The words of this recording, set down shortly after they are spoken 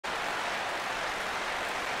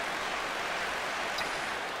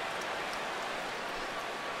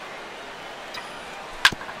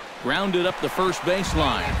Grounded up the first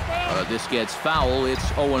baseline. This gets foul. It's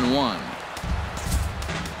 0-1.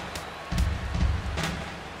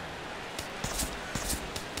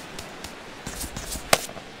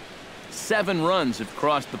 Seven runs have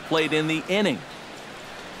crossed the plate in the inning.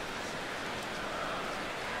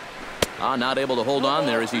 Not able to hold on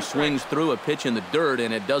there as he swings through a pitch in the dirt,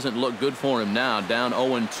 and it doesn't look good for him now. Down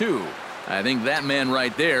 0-2. I think that man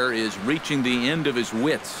right there is reaching the end of his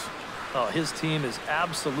wits. Oh, his team is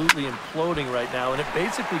absolutely imploding right now, and it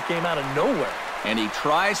basically came out of nowhere. And he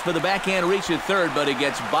tries for the backhand reach at third, but he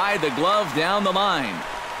gets by the glove down the line.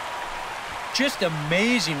 Just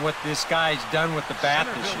amazing what this guy's done with the bat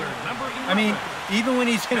this year. I mean, even when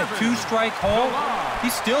he's in a two-strike hole, he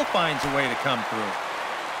still finds a way to come through.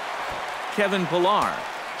 Kevin Pillar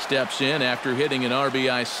steps in after hitting an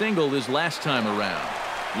RBI single his last time around.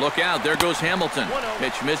 Look out, there goes Hamilton.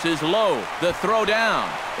 Pitch misses low. The throw down.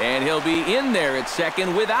 And he'll be in there at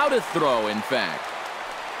second without a throw, in fact.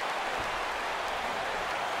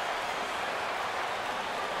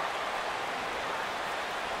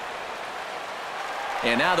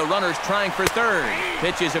 And now the runner's trying for third.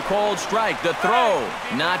 Pitch is a cold strike. The throw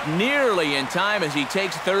not nearly in time as he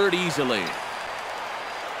takes third easily.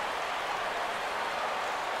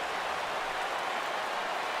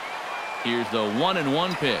 Here's the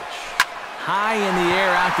 1-1 pitch. High in the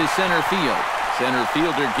air out to center field. Center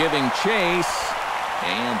fielder giving chase.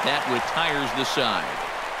 And that retires the side.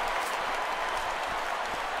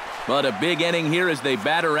 But a big inning here as they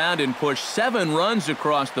bat around and push 7 runs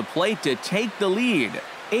across the plate to take the lead.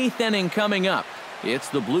 8th inning coming up. It's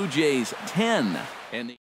the Blue Jays 10.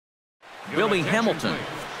 And Billy Hamilton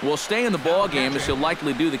will stay in the ball game as he'll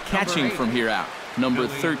likely do the catching from here out. Number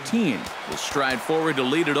 13 will stride forward to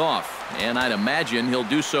lead it off. And I'd imagine he'll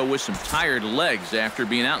do so with some tired legs after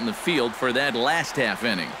being out in the field for that last half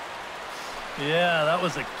inning. Yeah, that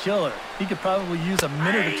was a killer. He could probably use a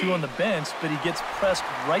minute or two on the bench, but he gets pressed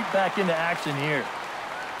right back into action here.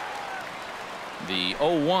 The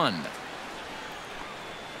 0-1.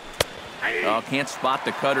 Oh, can't spot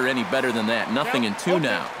the cutter any better than that. Nothing in 2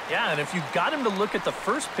 now. Yeah, and if you got him to look at the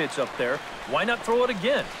first pitch up there, why not throw it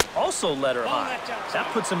again? Also let her high.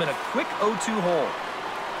 That puts him in a quick 0-2 hole.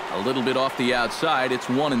 A little bit off the outside. It's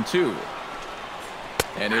 1-2.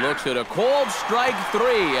 And he looks at a cold strike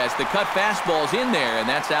 3 as the cut fastball's in there, and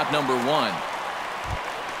that's out number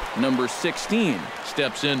 1. Number 16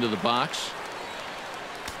 steps into the box.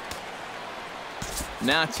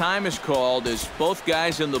 Now time is called as both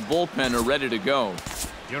guys in the bullpen are ready to go.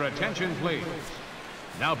 Your attention, please.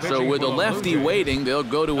 Now so with a lefty waiting, they'll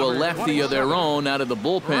go to a lefty of their own out of the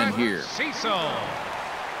bullpen here.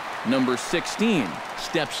 Number 16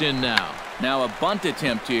 steps in now. Now a bunt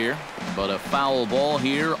attempt here, but a foul ball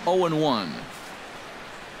here, 0-1.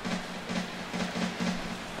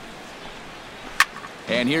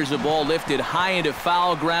 And here's the ball lifted high into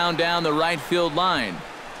foul ground down the right field line.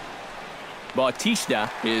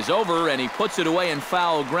 Bautista is over, and he puts it away in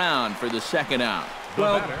foul ground for the second out.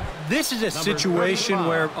 Well, this is a situation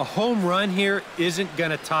where a home run here isn't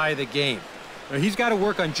going to tie the game. He's got to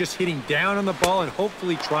work on just hitting down on the ball and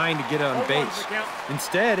hopefully trying to get on base.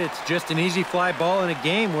 Instead, it's just an easy fly ball in a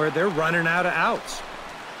game where they're running out of outs.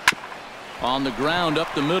 On the ground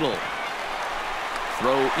up the middle.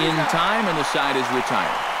 Throw in time, and the side is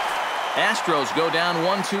retired. Astros go down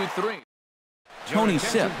 1-2-3. Tony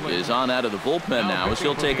Sipp is on out of the bullpen now as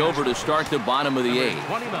he'll take over to start the bottom of the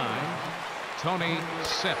 8th. Tony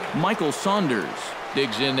Sipp. Michael Saunders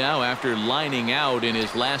digs in now after lining out in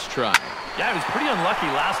his last try. Yeah, he was pretty unlucky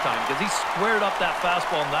last time because he squared up that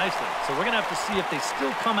fastball nicely. So we're going to have to see if they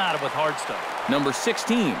still come at him with hard stuff. Number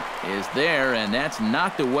 16 is there, and that's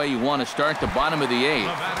not the way you want to start the bottom of the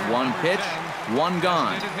 8th. 1 pitch, 1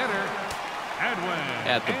 gone.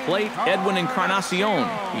 At the plate, Edwin Encarnacion.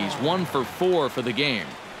 He's 1 for 4 for the game.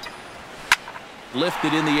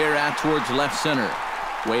 Lifted in the air out towards left center.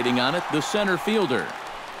 Waiting on it, the center fielder.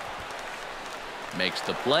 Makes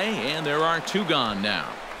the play, and there are 2 gone now.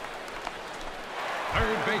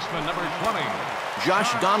 Third baseman, number 20.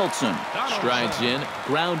 Josh Donaldson strides in,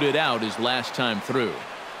 grounded out his last time through.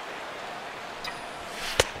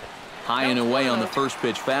 High and away on the first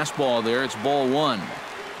pitch fastball there. It's ball 1.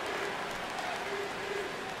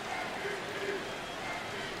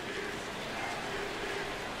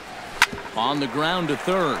 On the ground to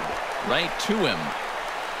third. Right to him.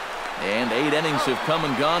 And 8 innings have come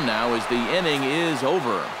and gone now as the inning is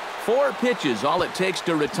over. 4 pitches, all it takes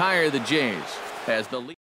to retire the Jays. As the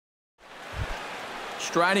lead.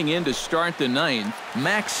 Striding in to start the ninth,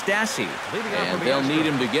 Max Stassi. And they'll need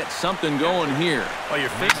him to get something going here. Well, you're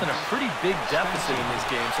facing a pretty big deficit in this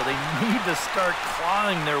game, so they need to start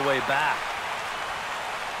clawing their way back.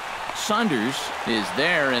 Saunders is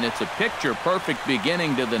there, and it's a picture-perfect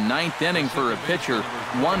beginning to the ninth inning for a pitcher.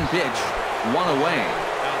 One pitch, one away.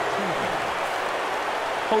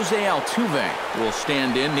 Jose Altuve will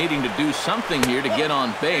stand in, needing to do something here to get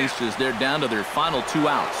on base as they're down to their final 2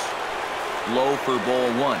 outs. Low for ball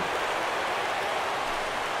 1.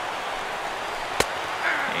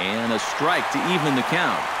 And a strike to even the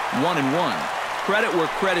count. 1-1. Credit where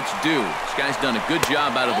credit's due. This guy's done a good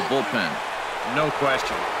job out of the bullpen. No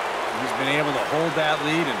question. He's been able to hold that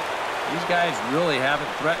lead, and these guys really haven't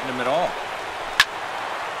threatened him at all.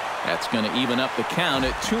 That's going to even up the count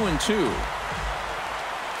at 2-2.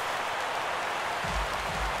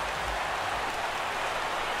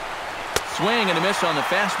 Swing and a miss on the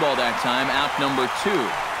fastball that time. Out number 2.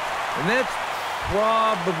 And that's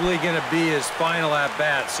probably going to be his final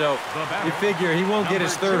at-bat. So you figure he won't get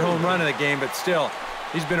his 3rd home run of the game, but still,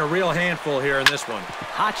 he's been a real handful here in this one.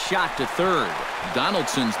 Hot shot to 3rd.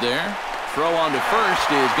 Donaldson's there. Throw on to first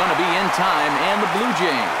is going to be in time, and the Blue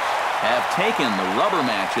Jays have taken the rubber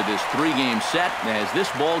match of this 3-game set as this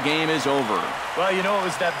ball game is over. Well, you know, it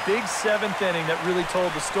was that big 7th inning that really told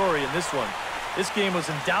the story in this one. This game was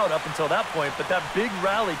in doubt up until that point, but that big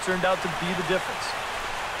rally turned out to be the difference.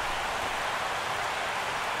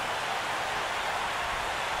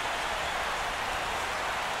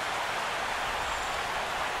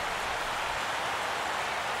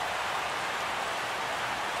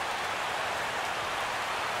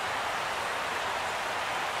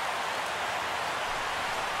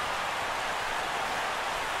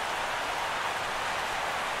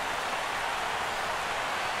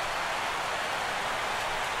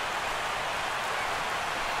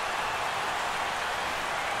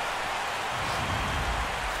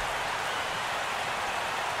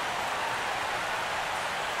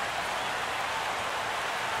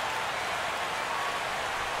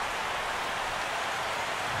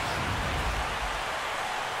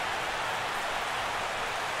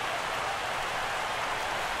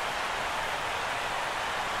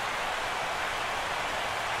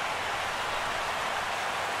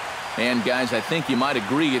 And guys, I think you might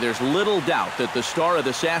agree there's little doubt that the star of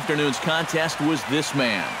this afternoon's contest was this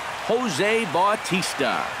man, Jose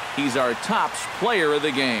Bautista. He's our tops player of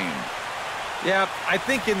the game. Yeah, I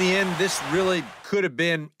think in the end this really could have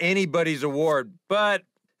been anybody's award, but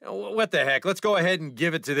what the heck, let's go ahead and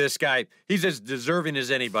give it to this guy. He's as deserving as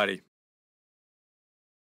anybody.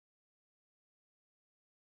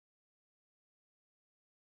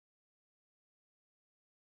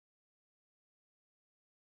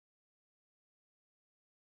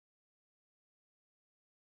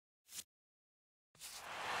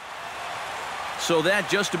 So that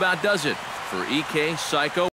just about does it for EK Psycho.